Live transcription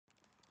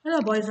Hello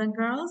boys and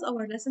girls,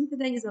 our lesson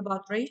today is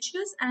about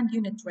ratios and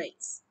unit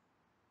rates.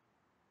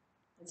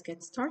 Let's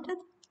get started.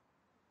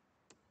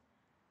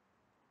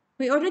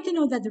 We already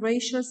know that the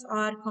ratios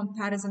are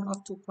comparison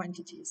of two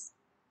quantities.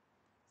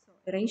 So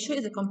a ratio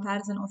is a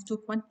comparison of two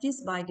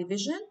quantities by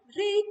division.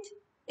 Rate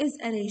is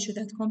a ratio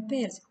that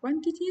compares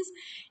quantities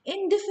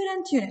in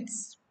different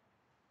units.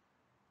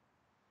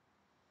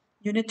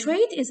 Unit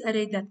rate is a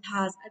rate that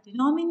has a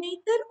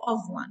denominator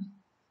of 1.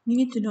 You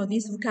need to know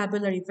this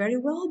vocabulary very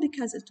well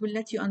because it will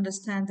let you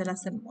understand the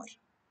lesson more.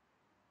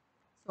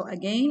 So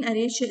again, a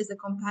ratio is a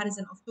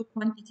comparison of two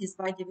quantities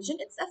by division.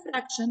 It's a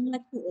fraction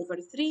like 2 over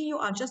 3. You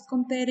are just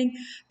comparing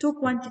two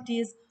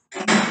quantities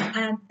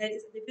and there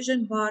is a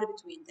division bar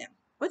between them.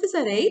 What is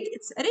a rate?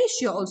 It's a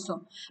ratio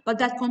also, but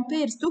that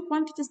compares two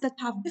quantities that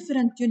have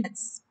different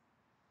units.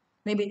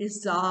 Maybe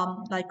it's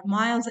like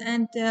miles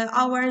and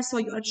hours. So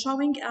you are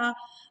showing a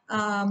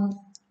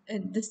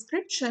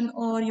description,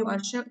 or you are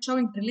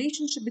showing the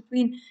relationship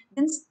between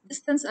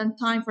distance and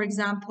time, for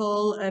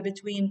example,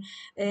 between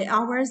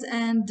hours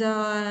and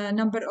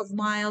number of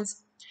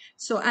miles.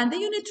 So, and the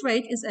unit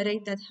rate is a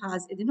rate that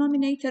has a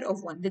denominator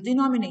of 1. The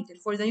denominator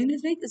for the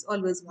unit rate is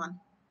always 1.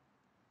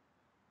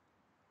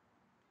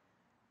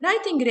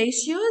 Writing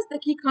ratios, the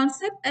key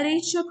concept, a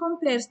ratio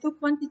compares two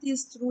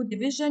quantities through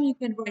division. You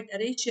can write a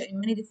ratio in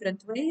many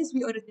different ways.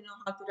 We already know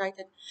how to write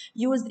it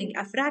using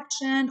a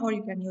fraction, or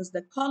you can use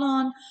the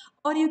colon,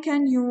 or you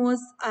can use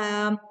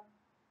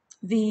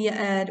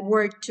the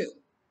word to.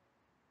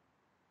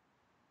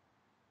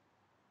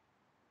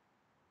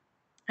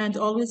 And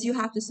always you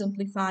have to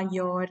simplify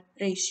your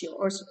ratio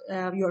or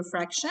your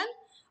fraction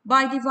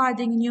by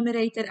dividing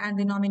numerator and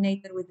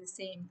denominator with the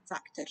same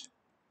factor.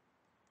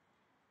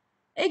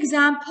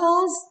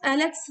 Examples,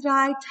 let's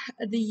write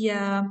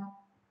the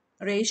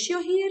ratio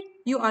here.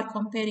 You are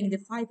comparing the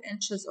 5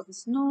 inches of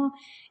snow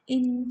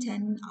in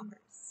 10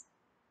 hours.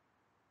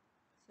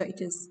 So it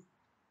is,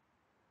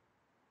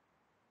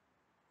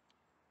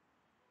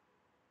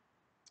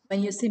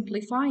 when you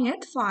simplify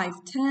it,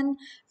 5, 10,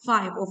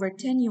 5 over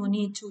 10, you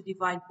need to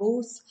divide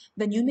both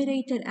the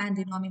numerator and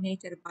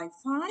denominator by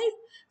 5.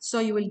 So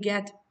you will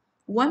get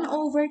 1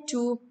 over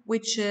 2,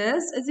 which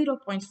is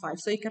 0.5.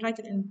 So you can write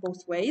it in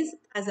both ways,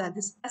 as a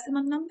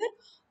decimal number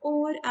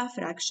or a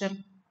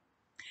fraction.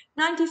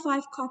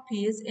 95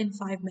 copies in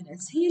 5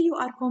 minutes. Here you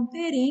are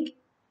comparing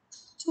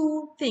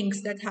two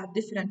things that have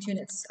different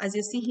units. As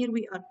you see here,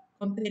 we are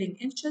comparing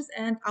inches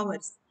and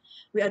hours.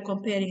 We are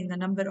comparing the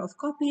number of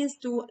copies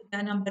to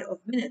the number of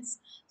minutes.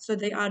 So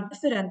they are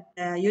different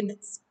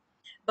units.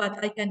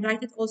 But I can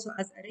write it also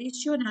as a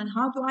ratio. And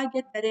how do I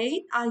get the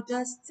rate? I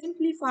just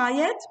simplify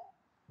it.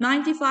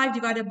 95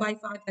 divided by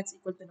 5, that's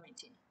equal to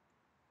 19.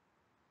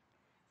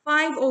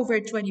 5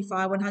 over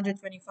 25,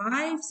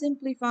 125.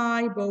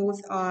 Simplify, both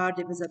are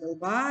divisible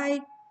by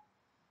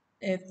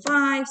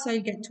 5, so you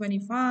get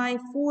 25.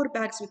 4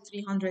 bags with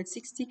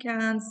 360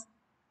 cans.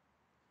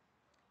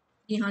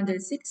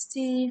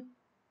 360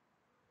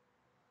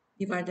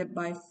 divided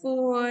by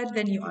 4.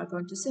 Then you are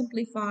going to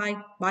simplify.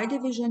 By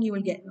division, you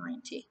will get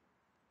 90.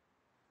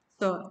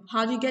 So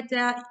how do you get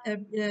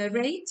the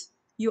rate?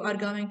 You are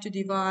going to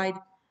divide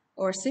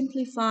or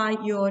simplify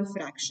your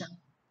fraction.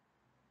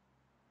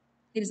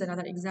 Here's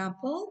another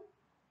example.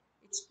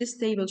 This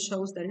table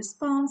shows the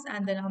response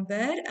and the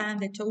number and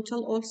the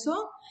total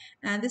also.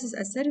 And this is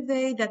a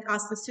survey that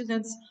asks the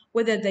students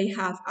whether they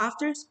have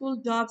after-school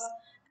jobs,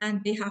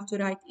 and they have to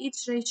write each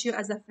ratio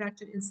as a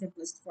fraction in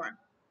simplest form.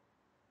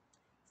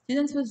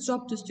 Students with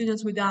job to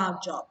students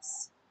without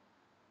jobs,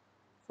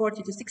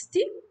 40 to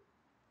 60.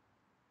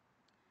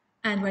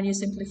 And when you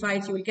simplify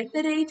it, you will get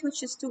the rate,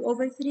 which is 2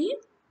 over 3.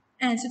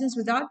 And students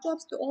without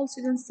jobs to all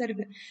students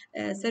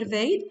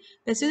surveyed.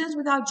 The students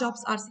without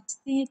jobs are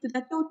 60 to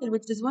the total,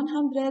 which is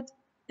 100.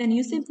 Then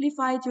you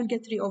simplify it, you'll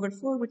get 3 over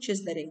 4, which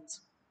is the rate.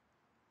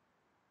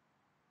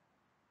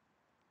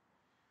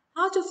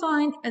 How to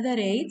find the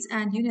rates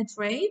and unit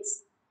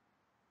rates?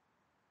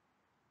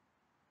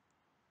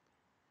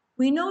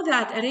 We know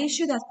that a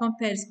ratio that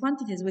compares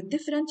quantities with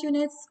different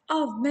units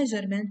of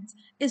measurement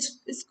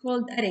is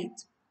called a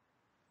rate.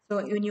 So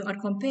when you are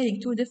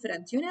comparing two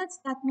different units,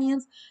 that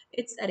means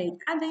it's a rate.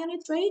 And the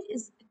unit rate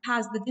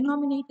has the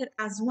denominator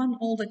as 1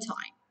 all the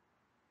time.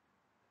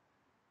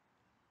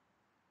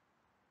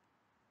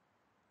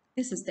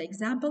 This is the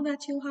example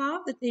that you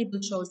have. The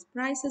table shows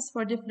prices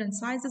for different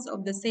sizes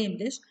of the same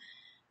dish.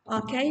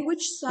 Okay,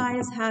 which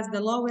size has the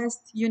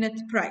lowest unit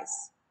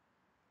price?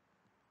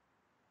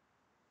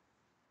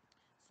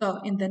 So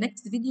in the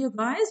next video,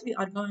 guys, we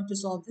are going to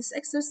solve this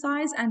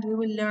exercise and we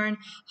will learn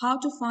how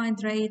to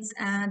find rates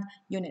and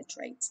unit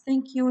rates.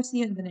 Thank you. See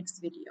you in the next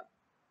video.